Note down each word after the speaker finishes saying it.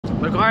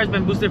My car has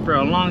been boosted for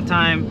a long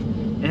time.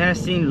 It has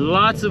seen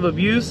lots of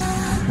abuse.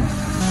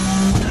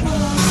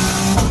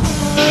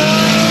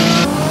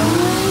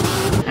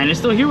 And it's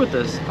still here with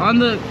us on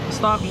the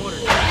stock motor.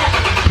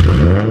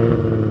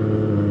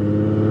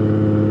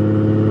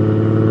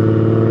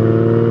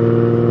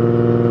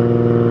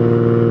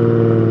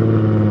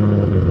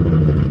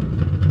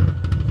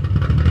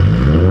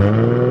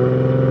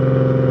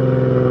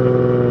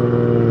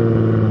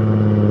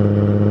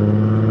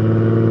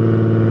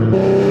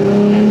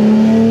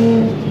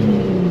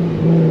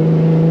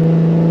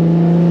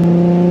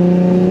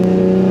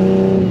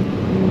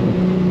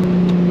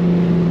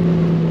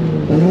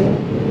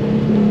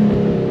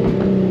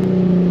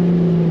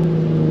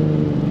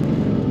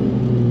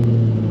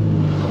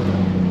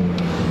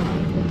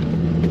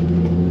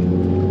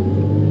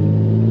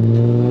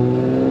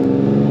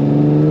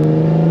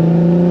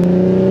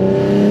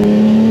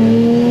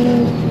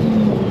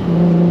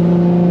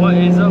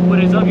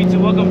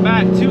 Welcome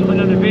back to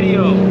another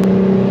video.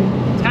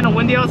 It's kind of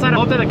windy outside. I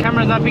hope that the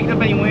camera's not picking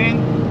up any wind,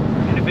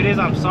 and if it is,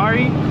 I'm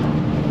sorry.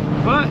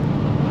 But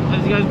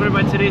as you guys read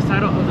by today's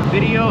title of the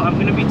video, I'm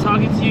going to be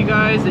talking to you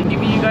guys and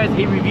giving you guys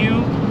a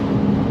review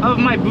of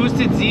my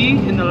boosted Z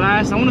in the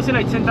last, I want to say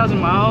like 10,000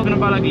 miles. It's been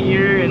about like a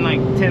year and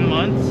like 10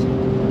 months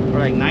or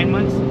like 9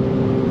 months,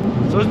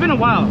 so it's been a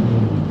while.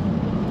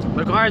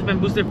 My car has been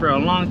boosted for a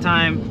long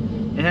time.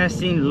 It has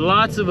seen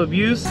lots of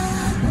abuse,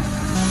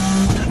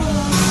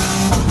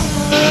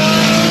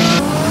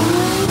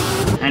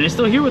 and it's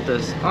still here with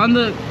us on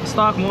the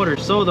stock motor.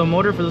 So the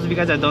motor, for those of you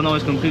guys that don't know,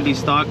 is completely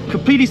stock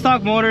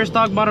motor,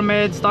 stock bottom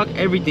head, stock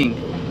everything,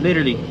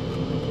 literally.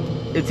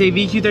 It's a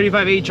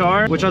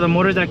VQ35HR, which are the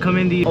motors that come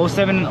in the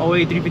 07 and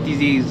 08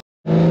 350Zs.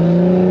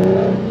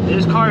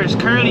 This car is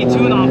currently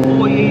tuned on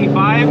full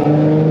 85.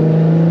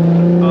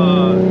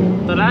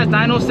 The last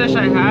dyno session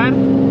I had,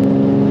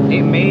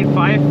 it made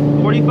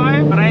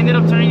 545, but I ended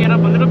up turning it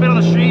up a little bit on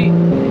the street.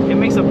 It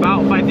makes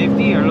about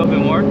 550 or a little bit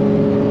more,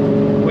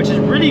 which is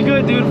really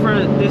good, dude, for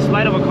this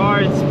light of a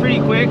car. It's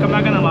pretty quick, I'm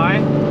not gonna lie,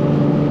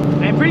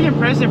 and pretty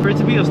impressive for it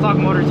to be a stock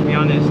motor, to be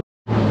honest.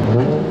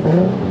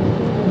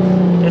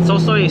 It's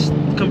also a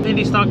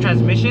completely stock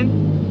transmission.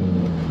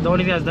 The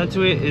only thing that's done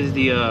to it is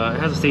it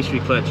has a stage 3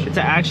 clutch. It's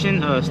an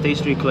Action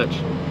stage 3 clutch.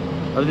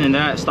 Other than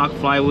that, stock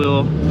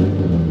flywheel,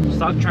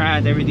 stock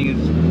trans, everything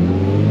is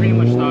pretty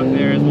much stock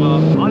there as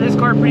well. All this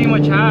car pretty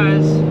much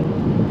has,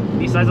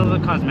 besides all the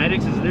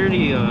cosmetics, is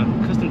literally a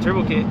custom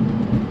turbo kit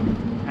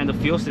and the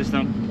fuel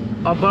system.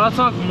 But I'll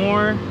talk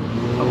more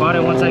about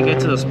it once I get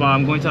to the spot.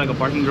 I'm going to like a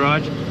parking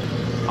garage.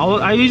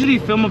 I usually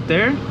film up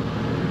there,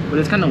 but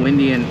it's kind of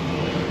windy and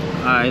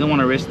I don't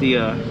want to risk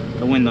the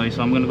wind noise,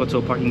 so I'm gonna go to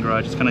a parking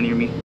garage. It's kind of near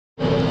me.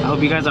 I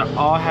hope you guys are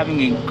all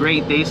having a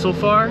great day so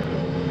far.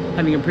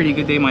 Having a pretty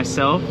good day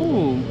myself.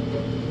 Ooh,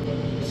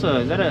 it's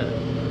a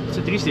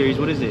 3 Series.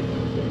 What is it?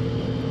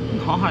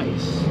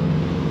 Nice.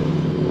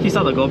 He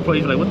saw the GoPro.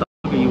 He's like, what the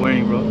fuck are you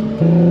wearing, bro?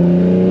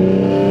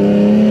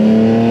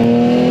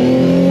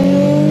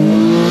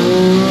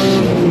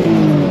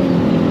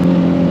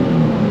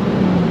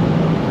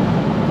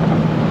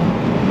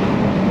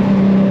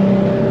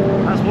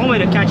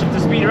 To catch up to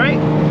speed, right?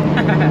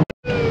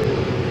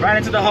 Right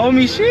into the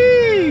homie.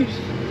 Sheesh.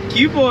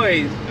 Q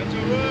boys. Got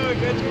your rug,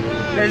 got your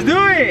rug. Let's do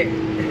it.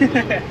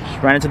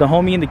 Right into the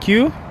homie in the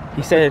queue.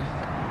 He said,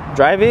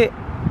 drive it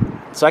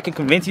so I can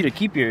convince you to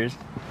keep yours.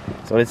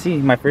 So let's see.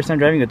 My first time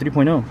driving a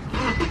 3.0.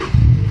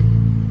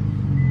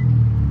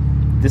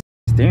 This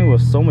steering wheel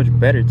was so much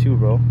better too,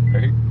 bro.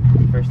 Right?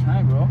 First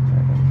time, bro.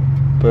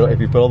 But if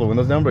you put all the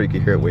windows down, bro, you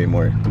can hear it way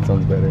more. It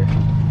sounds better.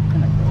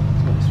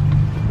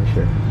 For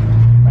sure.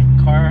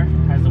 Car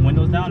has the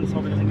windows down. Let's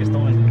hope it doesn't get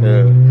stolen.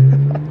 Yeah.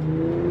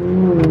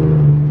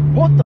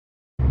 What the?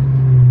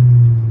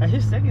 At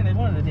his second, they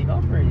wanted to take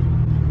off already.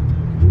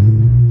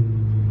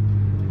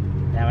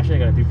 Damn, I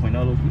should have got a 3.0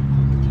 low key.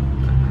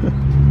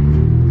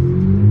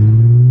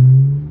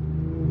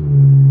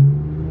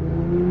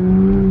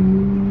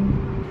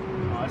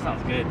 Oh, that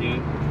sounds good,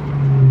 dude.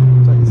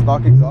 It's like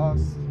stock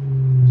exhaust,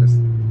 just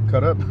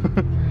cut up.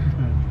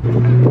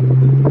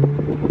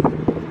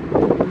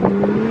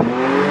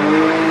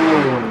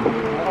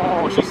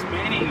 She's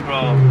spinning,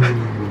 bro.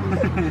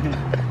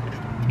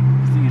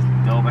 This thing is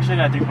dope. I should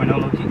have got a 3.0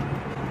 low key.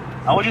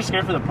 I was just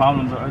scared for the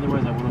problems, or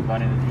otherwise I would have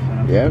gotten a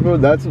 3.0. Yeah, bro,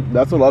 that's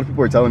what a lot of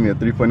people are telling me.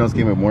 The 3.0s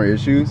came with more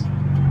issues.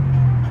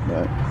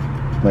 But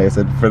like I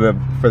said, for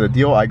the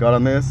deal I got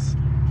on this,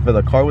 for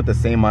the car with the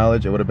same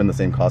mileage, it would have been the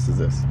same cost as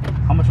this.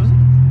 How much was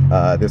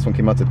it? This one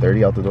came out to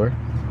 30 out the door.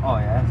 Oh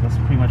yeah, that's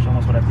pretty much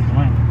almost what I paid for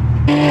mine.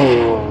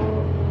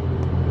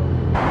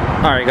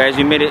 Alright guys,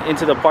 we made it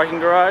into the parking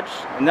garage.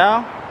 And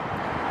now,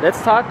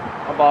 let's talk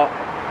about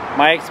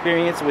my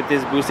experience with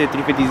this boosted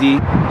 350Z.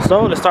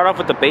 So let's start off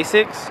with the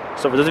basics.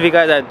 So for those of you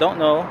guys that don't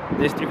know,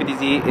 this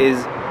 350Z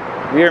is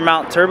rear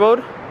mount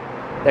turboed.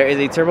 There is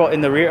a turbo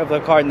in the rear of the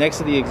car next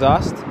to the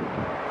exhaust.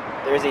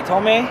 There is a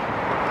tomei,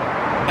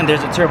 and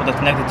there's a turbo that's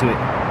connected to it.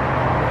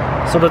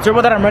 So the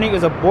turbo that I'm running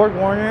is a Borg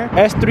Warner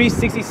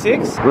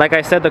S366. Like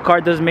I said, the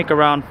car does make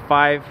around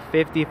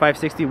 550,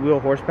 560 wheel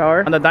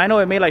horsepower. On the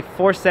dyno, it made like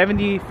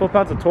 470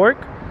 foot-pounds of torque.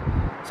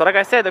 So like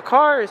I said, the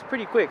car is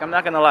pretty quick, I'm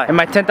not gonna lie. In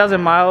my 10,000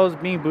 miles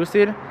being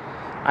boosted,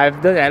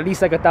 I've done at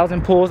least like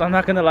 1,000 pulls. I'm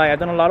not gonna lie, I've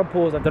done a lot of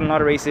pulls, I've done a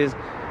lot of races.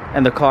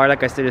 And the car,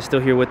 like I said, is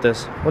still here with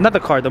us. Well, not the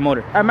car, the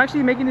motor. I'm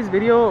actually making this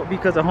video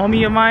because a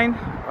homie of mine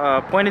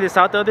pointed this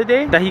out the other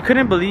day, that he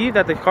couldn't believe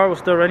that the car was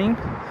still running.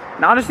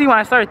 And honestly, when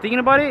I started thinking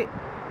about it,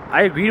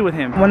 I agreed with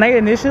him. When I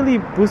initially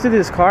boosted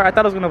this car, I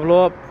thought it was gonna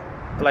blow up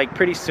like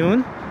pretty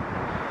soon,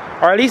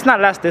 or at least not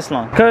last this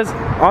long. Because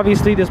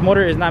obviously this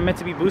motor is not meant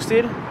to be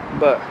boosted,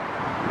 but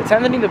it's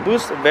handling the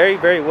boost very,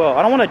 very well.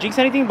 I don't want to jinx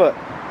anything, but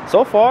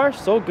so far,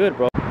 so good,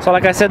 bro. So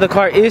like I said, the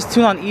car is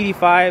tuned on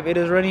 85. It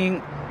is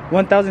running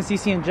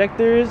 1000cc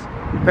injectors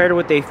paired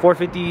with a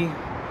 450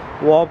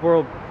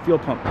 Walboro fuel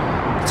pump.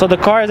 So the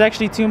car is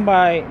actually tuned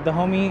by the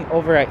homie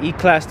over at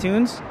E-Class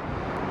Tunes.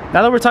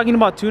 Now that we're talking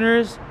about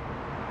tuners,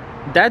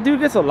 that dude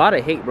gets a lot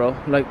of hate, bro.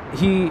 Like,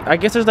 I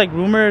guess there's like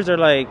rumors, or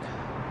like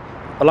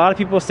a lot of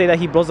people say that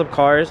he blows up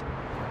cars.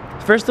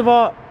 First of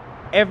all,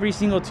 every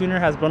single tuner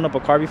has blown up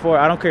a car before.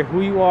 I don't care who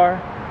you are,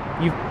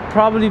 you've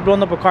probably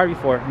blown up a car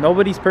before.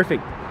 Nobody's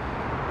perfect,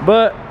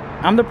 but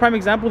I'm the prime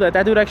example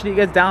that dude actually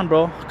gets down,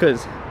 bro.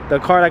 Because the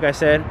car, like I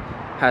said,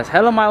 has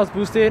hella miles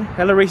boosted,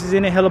 hella races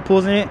in it, hella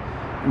pulls in it,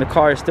 and the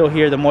car is still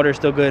here, the motor is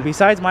still good.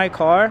 Besides my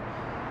car,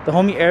 the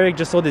homie Eric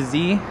just sold a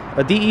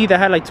DE that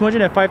had like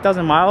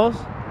 205,000 miles.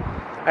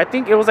 I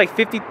think it was like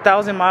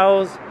 50,000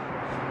 miles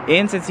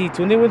in since he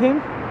tuned it with him,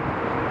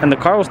 and the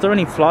car was still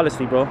running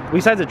flawlessly, bro.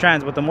 Besides the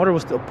trans, but the motor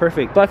was still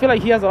perfect. So I feel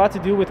like he has a lot to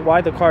do with why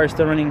the car is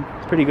still running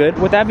pretty good.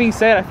 With that being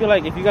said, I feel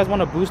like if you guys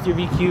want to boost your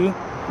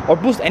VQ or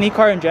boost any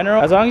car in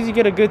general, as long as you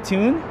get a good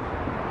tune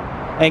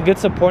and good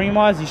supporting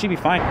mods, you should be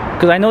fine.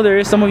 Because I know there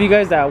is some of you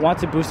guys that want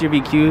to boost your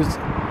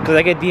VQs, because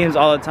I get DMs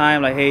all the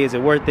time like, hey, is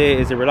it worth it?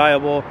 Is it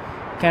reliable?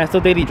 Can I still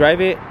daily drive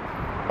it?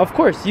 Of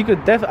course, I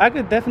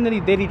could definitely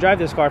daily drive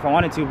this car if I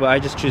wanted to, but I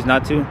just choose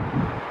not to.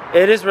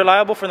 It is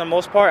reliable for the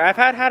most part. I've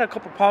had a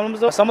couple problems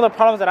though. Some of the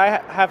problems that I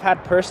have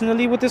had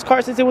personally with this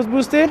car since it was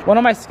boosted, one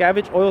of my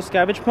oil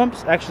scavenge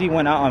pumps actually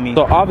went out on me.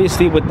 So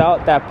obviously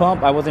without that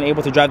pump, I wasn't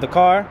able to drive the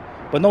car,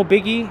 but no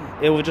biggie.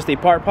 It was just a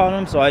part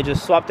problem, so I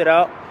just swapped it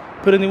out,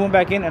 put a new one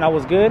back in, and I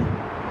was good.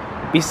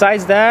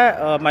 Besides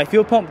that, my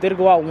fuel pump did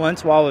go out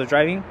once while I was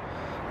driving.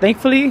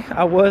 Thankfully,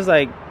 I was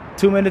like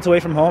 2 minutes away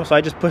from home, so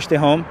I just pushed it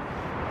home.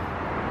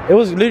 It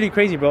was literally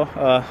crazy, bro.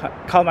 I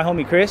called my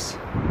homie Chris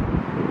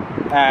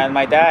and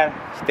my dad.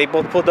 They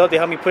both pulled up, they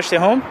helped me push it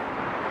home,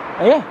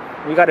 and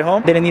yeah, we got it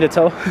home. They didn't need a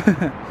tow.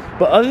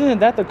 But other than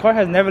that, the car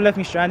has never left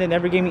me stranded,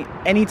 never gave me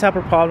any type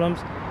of problems.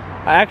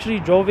 I actually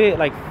drove it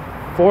like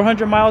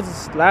 400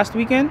 miles last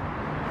weekend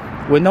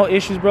with no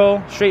issues,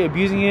 bro. Straight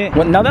abusing it.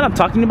 Now that I'm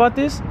talking about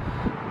this,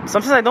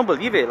 sometimes I don't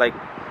believe it. Like,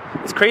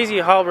 it's crazy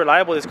how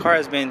reliable this car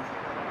has been.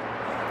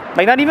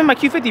 Like, not even my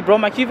Q50, bro.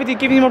 My Q50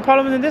 giving me more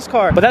problems than this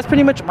car. But that's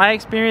pretty much my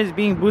experience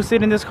being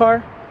boosted in this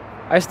car.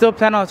 I still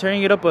plan on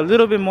turning it up a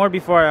little bit more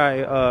before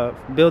I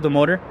build the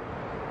motor.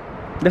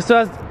 This still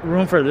has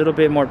room for a little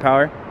bit more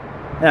power,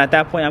 and at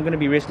that point I'm going to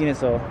be risking it,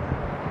 so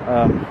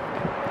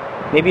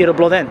maybe it'll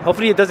blow then.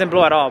 Hopefully it doesn't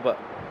blow at all, but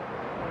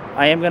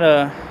I am going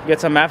to get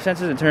some MAP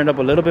sensors and turn it up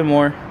a little bit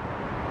more.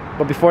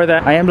 But before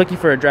that, I am looking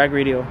for a drag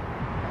radio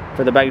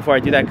for the back before I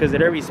do that, because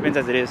it already spins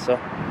as it is, so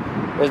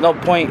there's no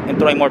point in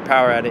throwing more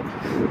power at it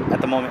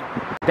at the moment.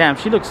 Damn,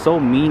 she looks so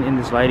mean in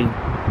this lighting.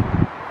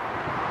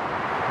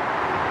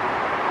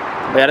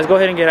 But yeah, let's go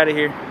ahead and get out of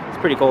here. It's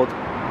pretty cold.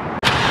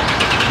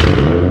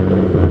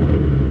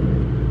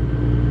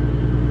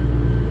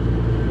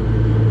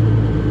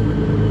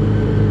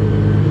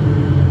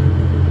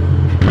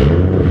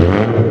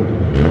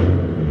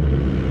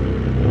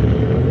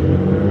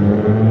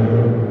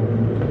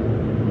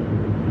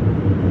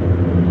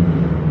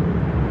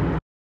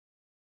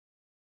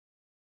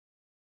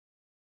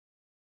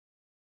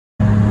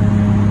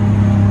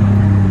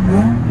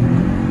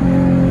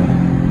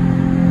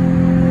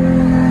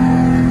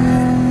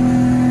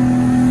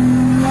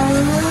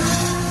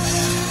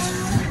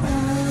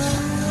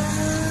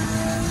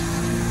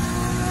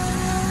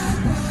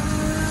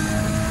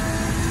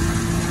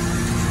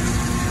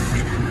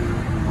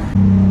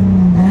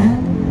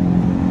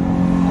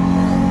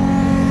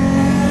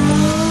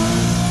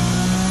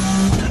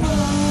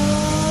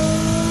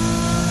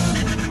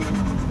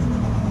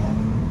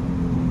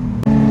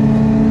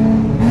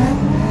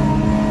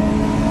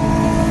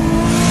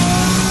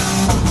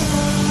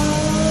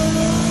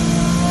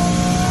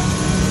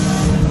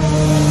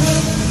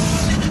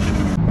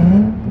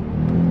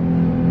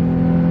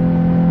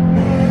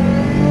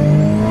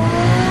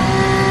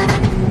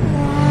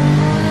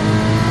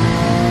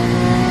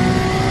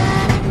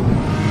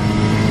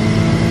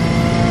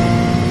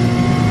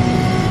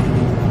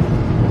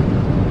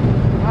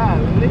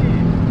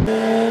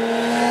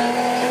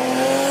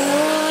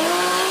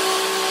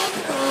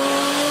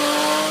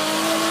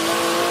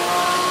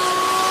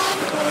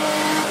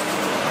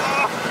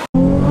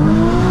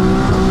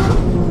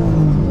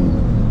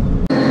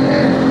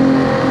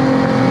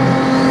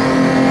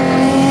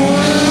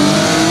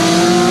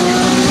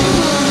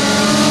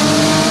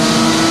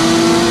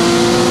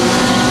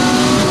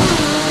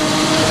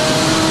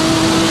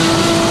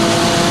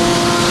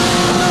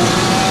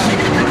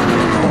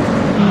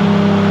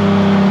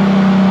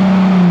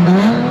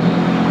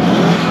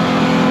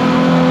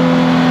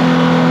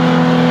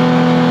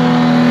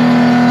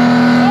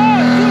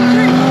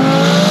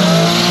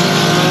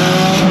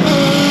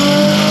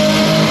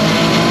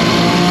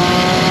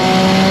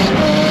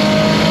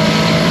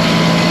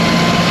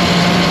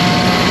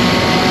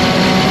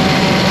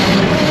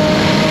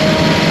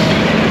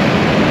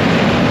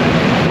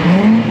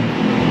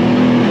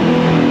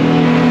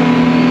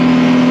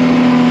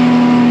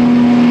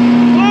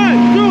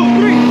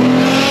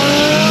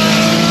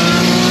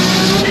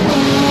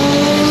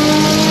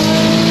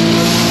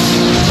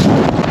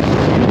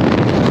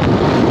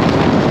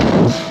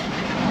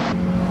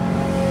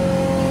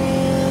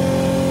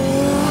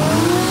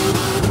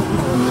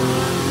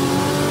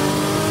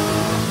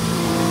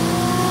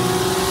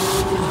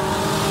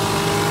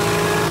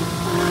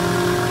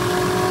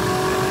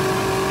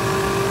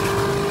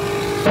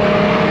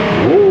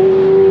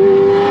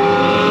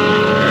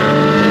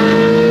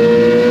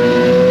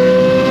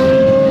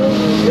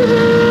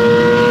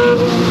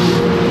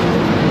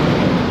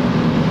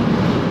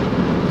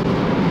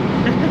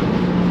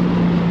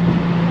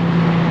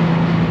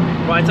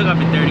 I took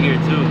off in third gear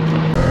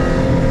too.